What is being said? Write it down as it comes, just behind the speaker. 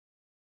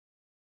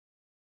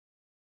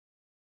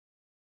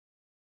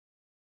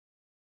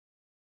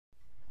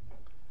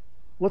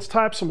let's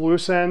tie up some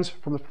loose ends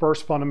from the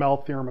first fundamental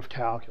theorem of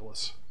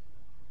calculus.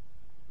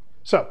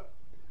 So,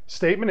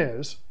 statement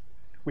is,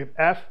 we have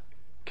f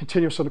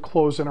continuous on the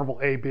closed interval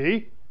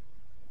AB.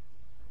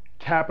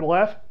 Capital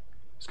F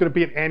is going to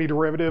be an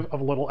antiderivative of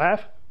little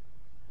f.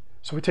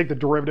 So we take the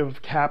derivative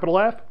of capital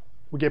F,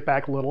 we get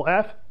back little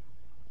f.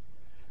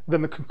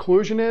 Then the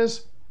conclusion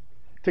is,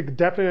 take the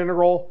definite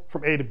integral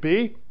from a to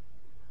b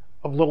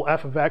of little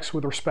f of x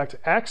with respect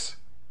to x.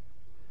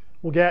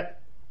 We'll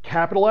get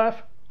capital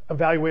F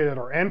evaluated at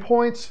our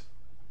endpoints,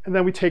 and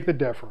then we take the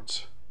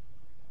difference.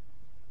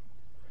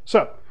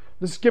 So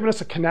this has given us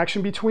a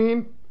connection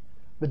between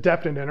the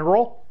definite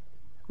integral,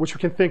 which we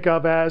can think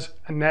of as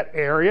a net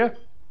area,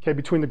 okay,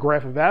 between the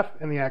graph of f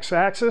and the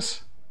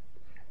x-axis,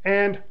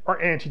 and our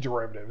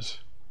antiderivatives.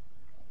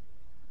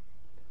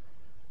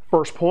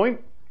 First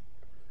point,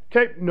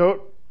 okay,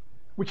 note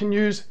we can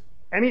use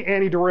any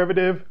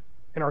antiderivative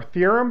in our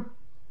theorem,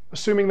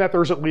 assuming that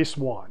there's at least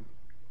one.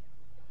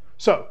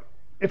 So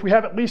if we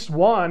have at least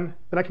one,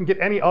 then I can get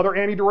any other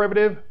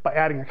antiderivative by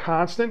adding a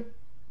constant.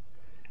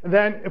 And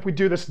then if we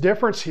do this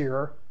difference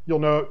here, you'll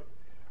note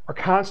our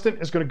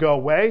constant is going to go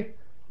away,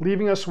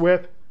 leaving us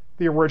with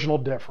the original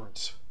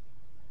difference.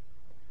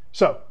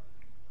 So,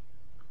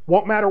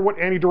 won't matter what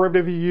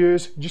antiderivative you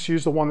use, just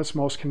use the one that's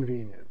most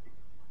convenient.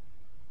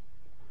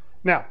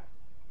 Now,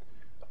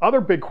 the other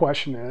big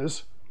question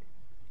is,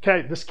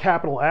 okay, this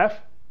capital F,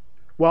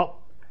 well,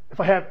 if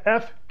I have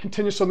f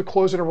continuous on the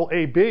closed interval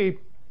AB,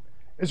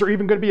 is there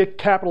even going to be a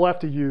capital F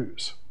to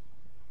use?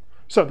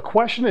 So the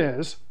question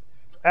is,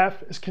 if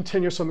f is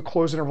continuous on the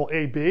closed interval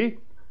AB,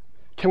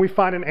 can we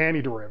find an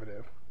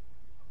antiderivative?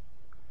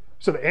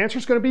 So the answer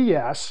is going to be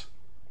yes.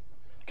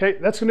 Okay,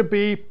 that's going to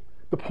be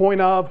the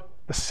point of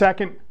the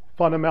second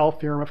fundamental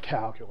theorem of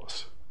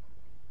calculus.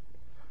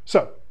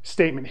 So,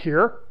 statement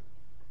here,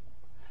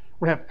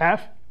 we're going to have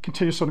f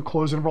continuous on the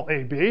closed interval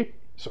AB.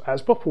 So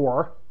as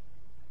before,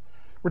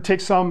 we're going to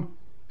take some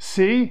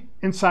c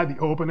inside the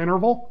open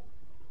interval,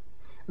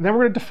 and then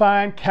we're going to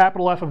define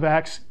capital F of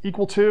x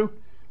equal to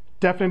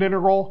definite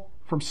integral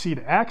from c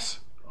to x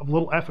of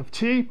little f of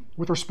t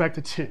with respect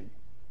to t.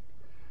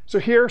 So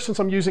here, since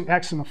I'm using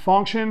x in the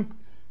function,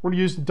 we're going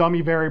to use the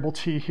dummy variable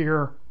t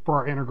here for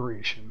our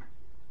integration.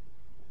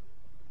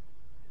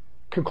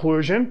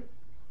 Conclusion,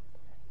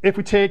 if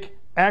we take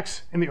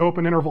x in the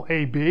open interval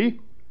AB,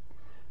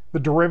 the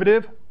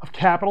derivative of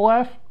capital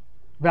F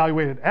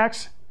evaluated at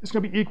x is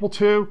going to be equal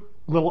to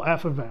little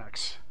f of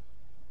x.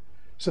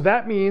 So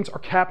that means our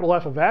capital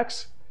F of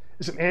x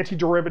is an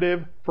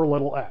antiderivative for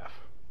little f.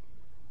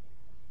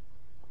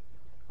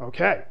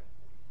 Okay.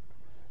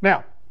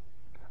 Now,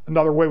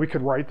 another way we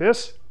could write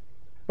this,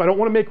 if I don't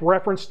want to make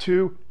reference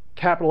to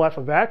capital F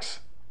of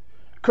x,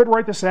 I could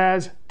write this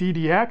as d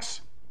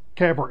dx,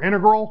 okay, of our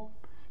integral.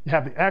 You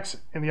have the x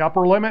in the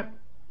upper limit.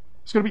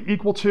 It's going to be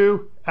equal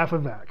to f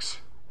of x.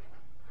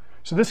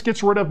 So this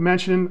gets rid of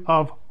mention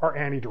of our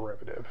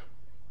antiderivative.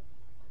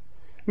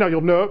 Now you'll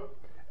note,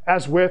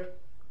 as with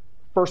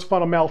first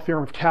fundamental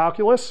theorem of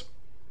calculus,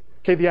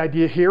 okay, the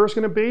idea here is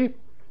going to be, if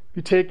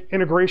you take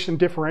integration and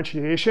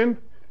differentiation,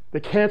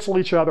 they cancel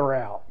each other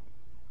out.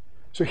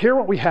 So here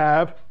what we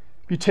have,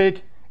 if you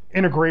take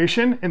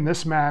integration in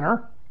this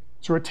manner,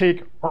 so we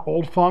take our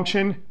old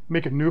function,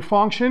 make a new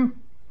function,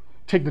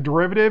 take the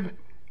derivative,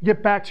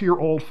 get back to your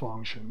old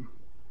function.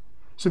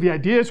 So the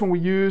idea is when we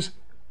use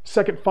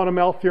second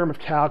fundamental theorem of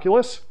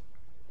calculus,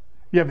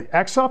 you have the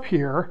x up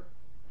here,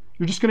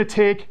 you're just going to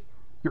take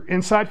your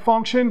inside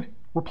function,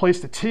 replace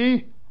the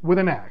t with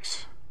an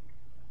x.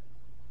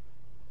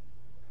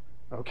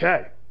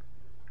 Okay,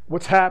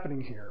 what's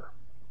happening here?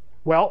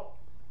 Well,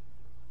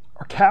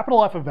 our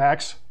capital F of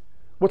x,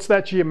 what's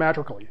that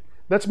geometrically?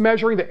 That's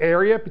measuring the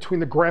area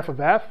between the graph of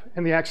f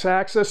and the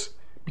x-axis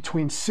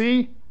between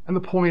c and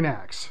the point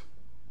x.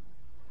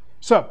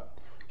 So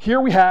here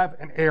we have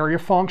an area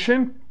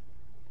function.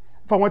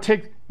 If I want to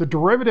take the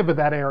derivative of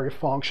that area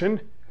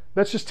function,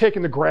 that's just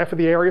taking the graph of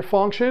the area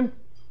function.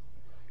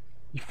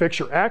 You fix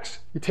your x,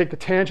 you take the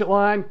tangent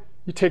line,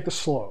 you take the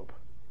slope.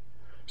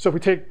 So if we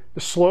take the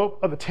slope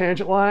of the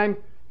tangent line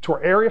to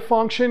our area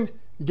function,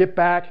 you get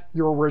back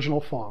your original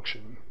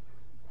function.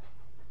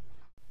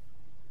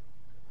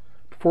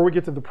 Before we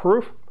get to the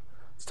proof,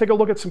 let's take a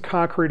look at some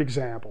concrete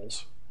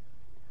examples.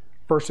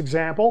 First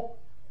example,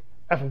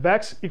 f of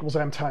x equals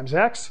m times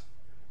x,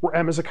 where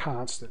m is a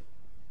constant.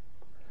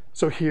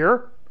 So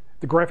here,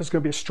 the graph is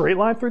going to be a straight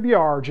line through the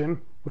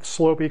origin with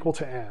slope equal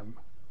to m.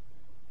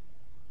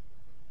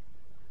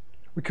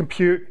 We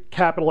compute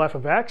capital F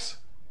of x,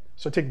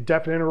 so take the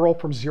definite integral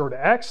from 0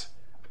 to x,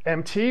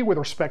 mt with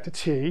respect to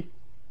t.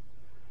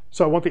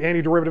 So I want the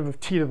antiderivative of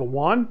t to the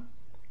 1.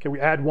 Okay, we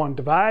add 1,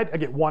 divide, I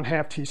get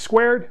 1/2 t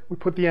squared. We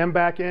put the m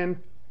back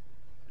in.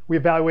 We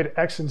evaluate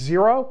x and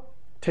 0,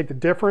 take the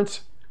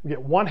difference, we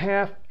get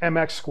 1/2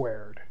 mx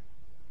squared.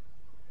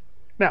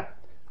 Now,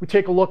 we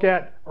take a look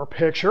at our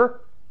picture.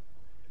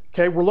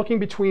 Okay, we're looking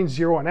between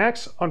 0 and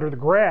x under the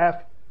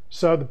graph,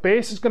 so the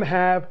base is going to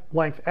have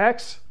length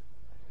x.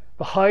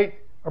 The height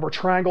of our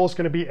triangle is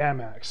going to be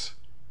mx.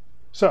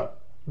 So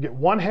we get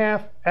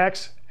 1/2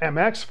 x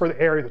mx for the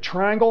area of the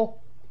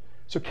triangle.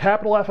 So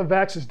capital F of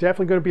x is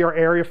definitely going to be our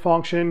area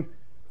function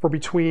for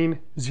between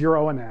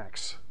 0 and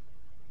x.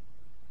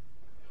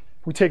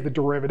 We take the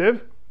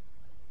derivative,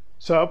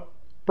 so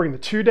bring the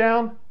 2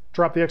 down,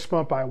 drop the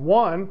exponent by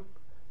 1,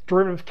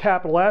 derivative of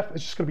capital F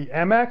is just going to be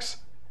mx,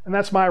 and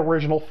that's my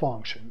original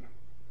function.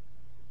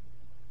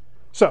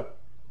 So,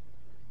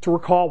 to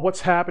recall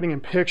what's happening in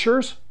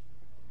pictures,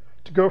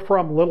 to go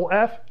from little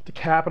f to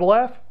capital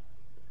F,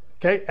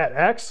 okay, at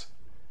x,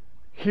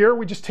 here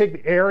we just take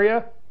the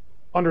area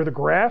under the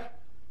graph,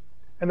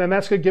 and then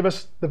that's going to give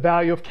us the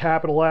value of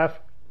capital F.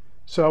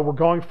 So we're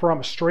going from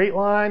a straight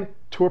line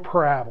to a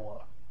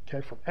parabola,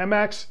 okay, from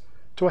mx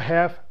to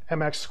 1/2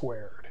 mx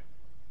squared.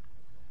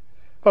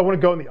 If I want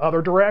to go in the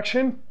other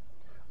direction,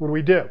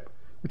 what do?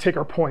 We take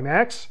our point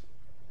x,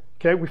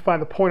 okay, we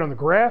find the point on the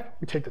graph,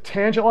 we take the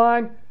tangent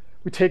line,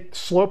 we take the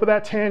slope of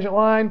that tangent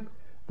line,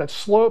 that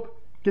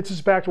slope gets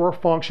us back to our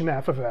function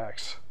f of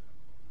x.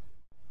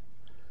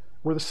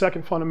 Where the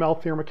second fundamental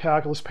theorem of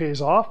calculus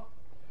pays off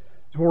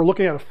is when we're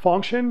looking at a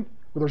function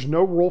where there's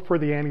no rule for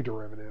the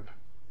antiderivative.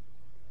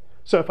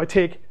 So if I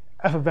take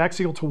f of x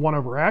equal to 1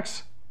 over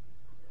x,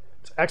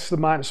 it's x to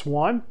the minus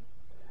 1.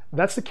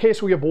 That's the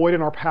case we avoid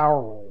in our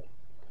power rule.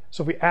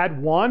 So if we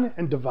add 1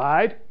 and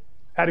divide,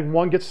 adding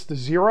 1 gets us to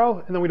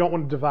 0, and then we don't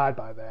want to divide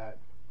by that.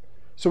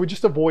 So we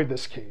just avoid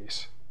this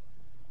case.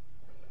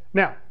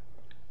 Now,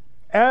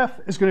 f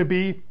is going to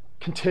be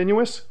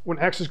continuous when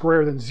x is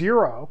greater than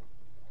 0.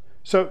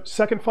 So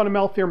second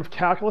fundamental theorem of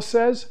calculus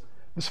says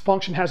this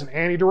function has an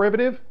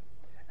antiderivative,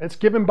 and it's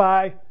given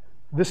by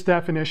this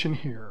definition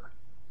here.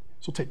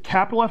 So we'll take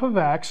capital F of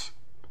x,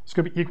 it's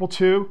going to be equal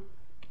to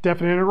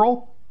definite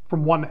integral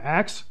from 1 to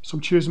x, so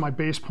I'm choosing my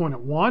base point at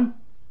 1,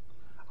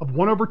 of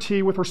 1 over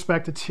t with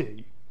respect to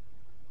t.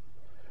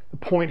 The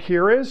point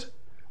here is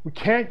we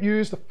can't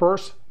use the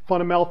first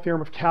fundamental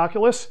theorem of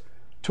calculus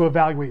to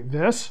evaluate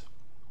this.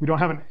 We don't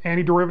have an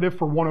antiderivative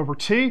for 1 over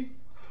t,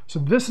 so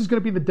this is going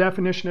to be the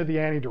definition of the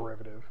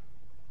antiderivative.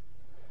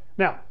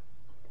 Now,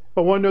 if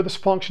I want to know this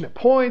function at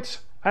points,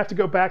 I have to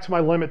go back to my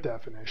limit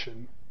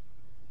definition.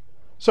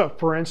 So,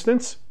 for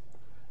instance,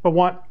 if I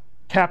want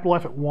capital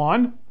F at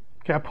 1,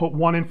 okay, I put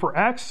 1 in for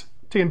x,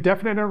 take a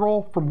definite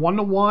integral from 1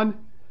 to 1,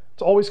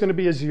 it's always going to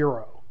be a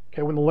 0.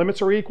 Okay, when the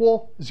limits are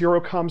equal,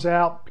 0 comes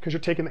out because you're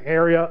taking the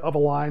area of a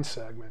line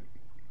segment.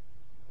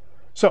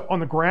 So on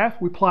the graph,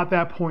 we plot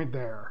that point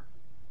there.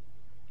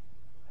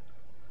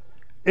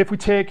 If we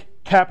take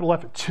capital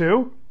F at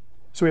 2,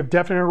 so we have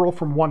definite integral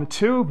from 1 to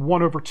 2 of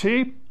 1 over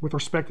t with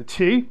respect to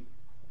t.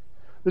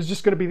 This is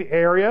just going to be the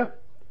area,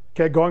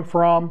 okay, going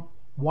from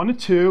 1 to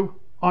 2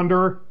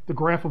 under the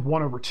graph of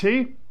 1 over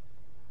t.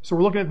 So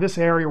we're looking at this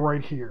area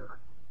right here.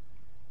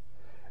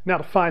 Now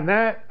to find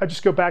that, I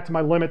just go back to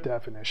my limit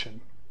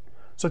definition.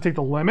 So I take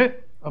the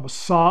limit of a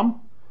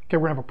sum, okay,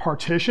 we're going to have a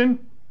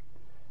partition.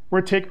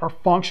 We're going to take our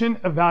function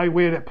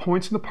evaluated at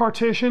points in the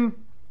partition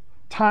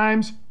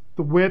times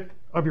the width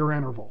of your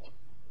interval.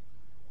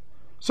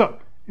 So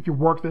if you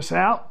work this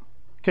out,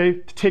 okay,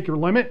 to take your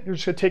limit, you're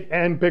just going to take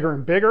n bigger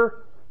and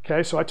bigger.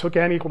 Okay, so I took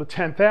n equal to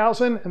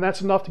 10,000, and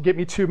that's enough to get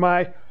me to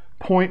my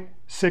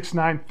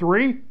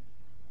 0.693.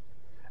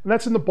 And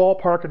that's in the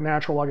ballpark of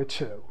natural log of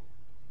 2.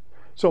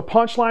 So a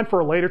punchline for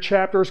a later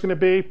chapter is going to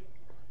be,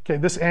 okay,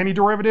 this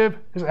antiderivative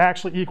is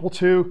actually equal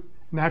to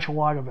natural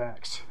log of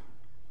x.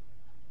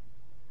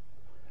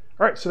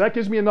 All right, so that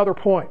gives me another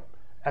point.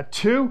 At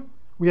 2,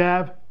 we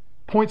have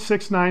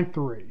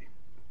 0.693.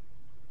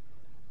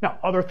 Now,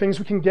 other things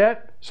we can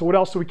get, so what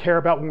else do we care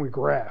about when we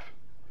graph?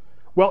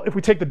 Well, if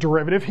we take the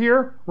derivative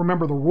here,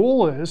 remember the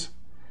rule is,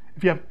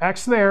 if you have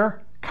x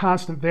there,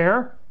 constant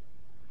there,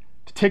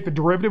 to take the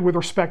derivative with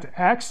respect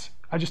to x,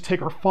 I just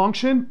take our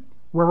function,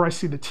 wherever I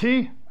see the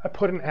t, I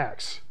put an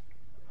x.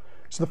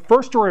 So the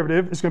first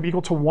derivative is going to be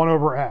equal to 1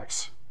 over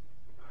x.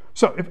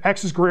 So if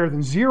x is greater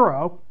than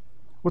 0,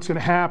 what's going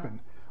to happen?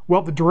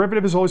 Well, the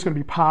derivative is always going to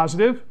be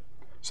positive,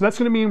 so that's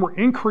going to mean we're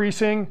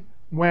increasing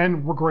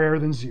when we're greater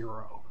than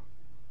 0.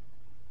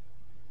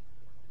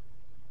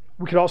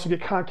 We could also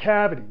get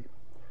concavity.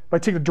 If I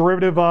take the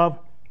derivative of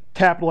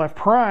capital F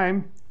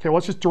prime, okay, well,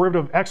 let's just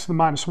derivative of x to the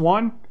minus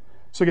 1.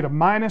 So I get a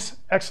minus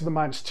x to the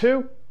minus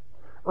 2,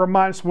 or a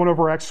minus 1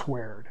 over x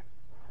squared.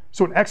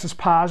 So when x is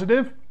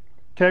positive,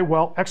 okay,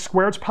 well, x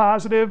squared is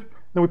positive,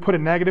 then we put a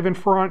negative in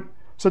front,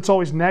 so it's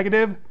always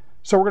negative.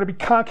 So we're going to be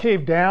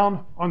concave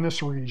down on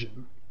this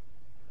region.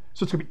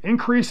 So it's going to be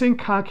increasing,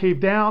 concave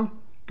down,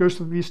 goes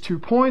to these 2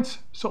 points,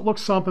 so it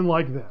looks something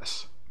like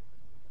this.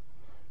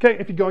 Okay,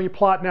 if you go and you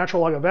plot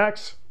natural log of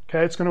x,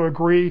 okay, it's going to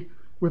agree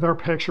with our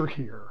picture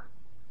here.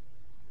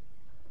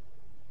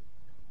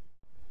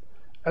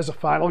 As a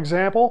final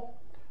example,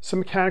 some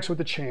mechanics with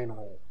the chain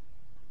rule.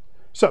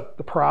 So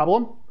the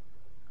problem,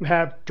 we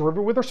have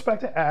derivative with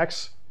respect to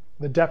x,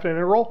 the definite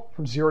integral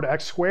from 0 to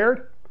x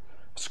squared,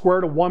 square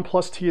root of 1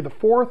 plus t to the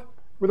 4th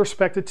with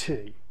respect to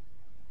t.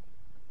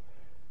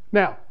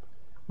 Now,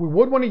 we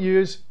would want to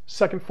use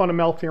second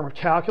fundamental theorem of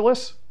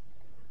calculus,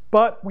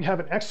 but we have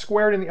an x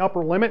squared in the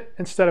upper limit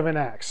instead of an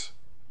x.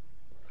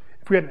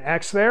 If we had an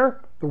x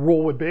there, the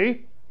rule would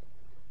be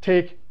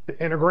take the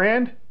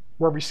integrand,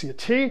 wherever you see a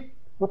t,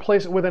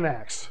 replace it with an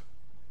x.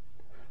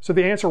 So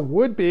the answer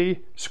would be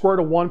square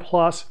root of 1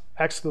 plus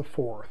x to the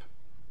fourth.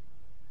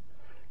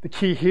 The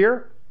key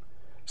here,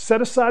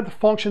 set aside the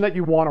function that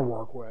you want to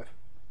work with.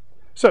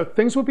 So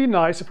things would be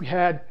nice if we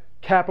had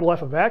capital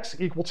F of x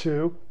equal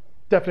to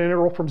definite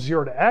integral from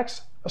 0 to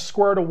x, a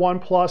square root of 1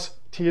 plus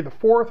t to the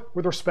fourth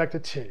with respect to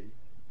t.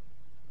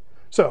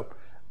 So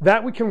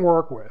that we can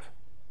work with.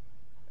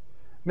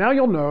 Now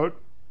you'll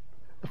note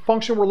the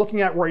function we're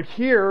looking at right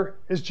here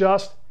is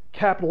just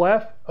capital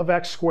F of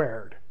x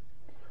squared.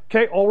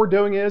 Okay, all we're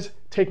doing is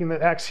taking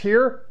the x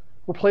here,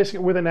 replacing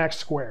it with an x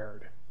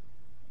squared.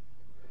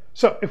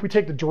 So if we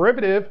take the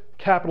derivative,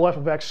 capital F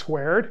of x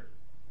squared,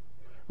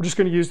 we're just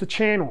going to use the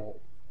chain rule.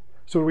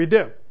 So what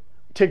do?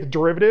 We take the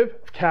derivative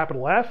of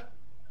capital F,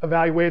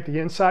 evaluate the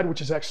inside,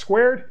 which is x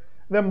squared,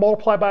 then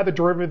multiply by the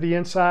derivative of the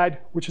inside,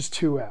 which is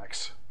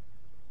 2x.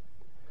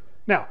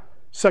 Now,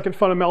 second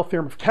fundamental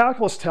theorem of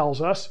calculus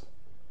tells us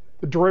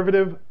the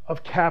derivative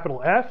of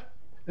capital F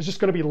is just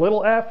going to be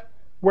little f,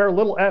 where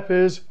little f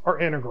is our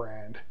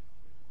integrand.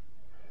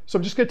 So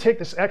I'm just going to take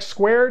this x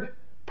squared,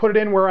 put it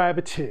in where I have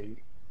a t.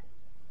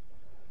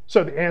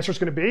 So the answer is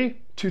going to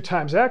be 2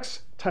 times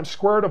x times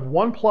square root of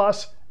 1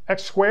 plus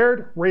x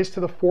squared raised to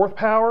the fourth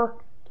power,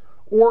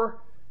 or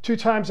 2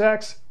 times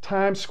x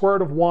times square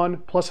root of 1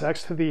 plus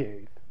x to the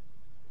eighth.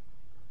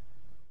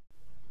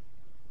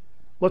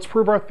 Let's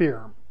prove our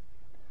theorem.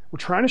 We're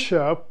trying to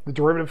show the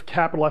derivative of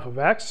capital F of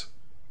x,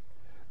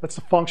 that's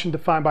the function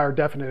defined by our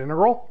definite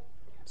integral,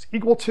 is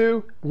equal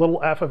to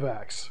little f of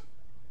x.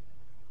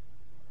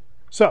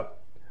 So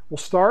we'll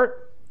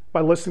start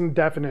by listing the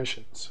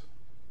definitions.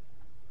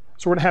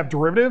 So we're going to have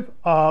derivative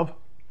of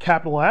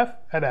capital F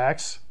at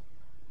x.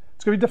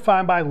 It's going to be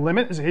defined by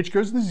limit as h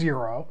goes to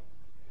 0,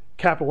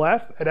 capital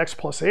F at x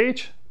plus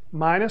h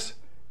minus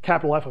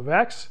capital F of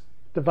x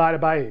divided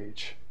by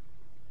h.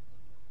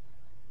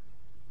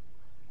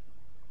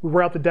 We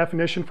write out the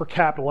definition for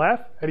capital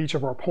F at each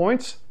of our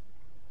points.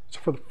 So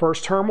for the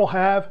first term, we'll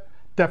have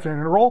definite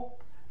integral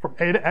from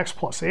a to x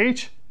plus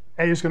h.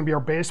 A is going to be our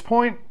base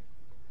point.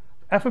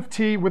 F of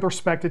t with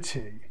respect to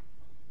t.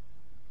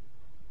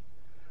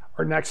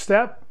 Our next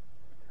step,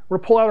 we're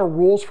going to pull out our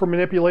rules for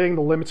manipulating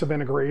the limits of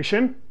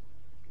integration.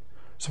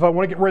 So if I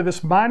want to get rid of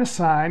this minus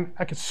sign,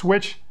 I could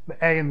switch the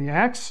a and the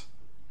x.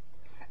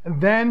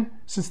 And then,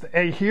 since the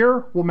a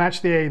here will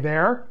match the a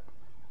there,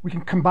 we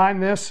can combine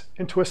this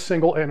into a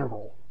single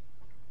integral.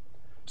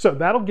 So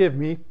that'll give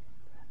me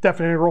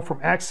definite integral from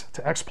x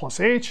to x plus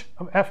h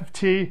of f of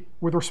t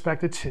with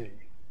respect to t.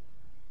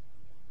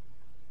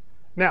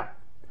 Now,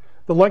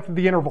 the length of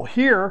the interval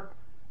here,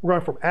 we're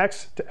going from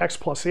x to x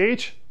plus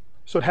h,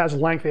 so it has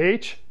length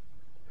h.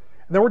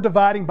 And then we're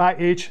dividing by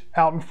h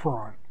out in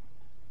front.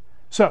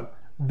 So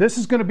this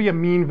is going to be a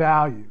mean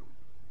value.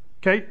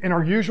 Okay, in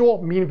our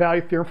usual mean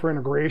value theorem for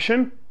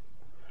integration,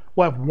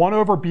 we'll have 1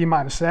 over b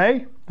minus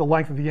a, the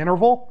length of the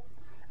interval,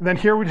 and then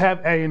here we'd have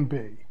a and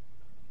b.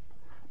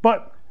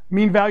 But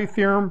mean value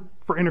theorem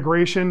for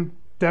integration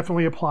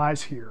definitely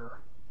applies here.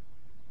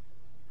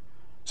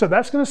 So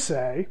that's going to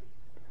say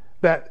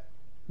that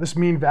this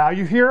mean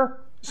value here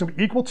is going to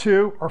be equal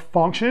to our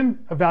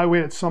function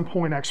evaluated at some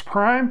point x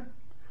prime,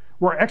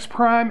 where x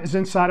prime is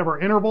inside of our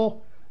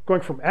interval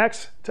going from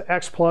x to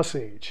x plus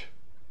h.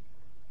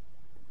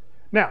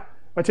 Now,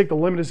 if I take the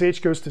limit as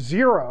h goes to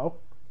 0,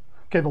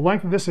 okay, the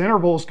length of this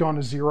interval is going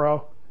to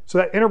 0, so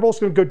that interval is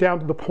going to go down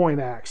to the point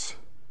x.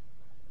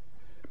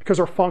 Because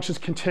our function is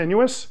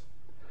continuous,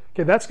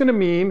 okay, that's going to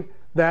mean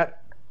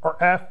that our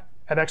f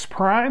at x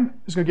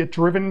prime is going to get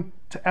driven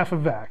to f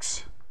of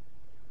x.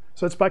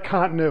 So that's by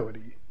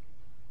continuity.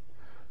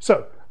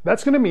 So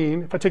that's going to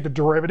mean if I take the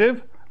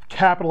derivative of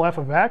capital F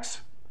of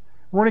x,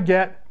 we're going to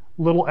get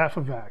little f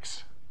of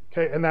x.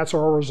 Okay, and that's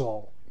our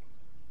result.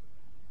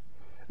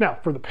 Now,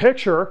 for the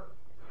picture,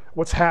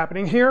 what's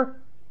happening here?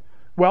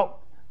 Well,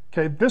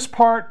 okay, this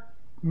part,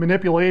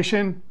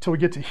 manipulation till we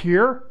get to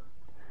here.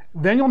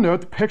 Then you'll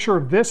note the picture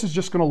of this is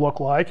just going to look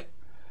like,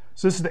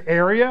 so this is the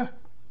area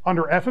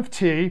under f of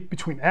t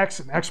between x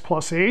and x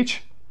plus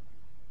h.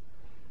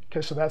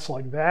 Okay, so that's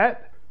like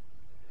that.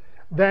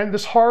 Then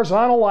this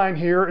horizontal line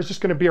here is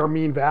just going to be our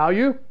mean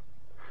value.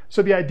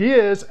 So the idea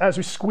is as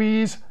we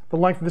squeeze the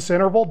length of this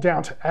interval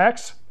down to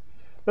x,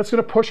 that's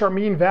going to push our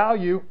mean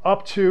value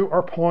up to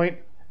our point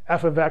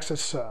f of x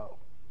as so.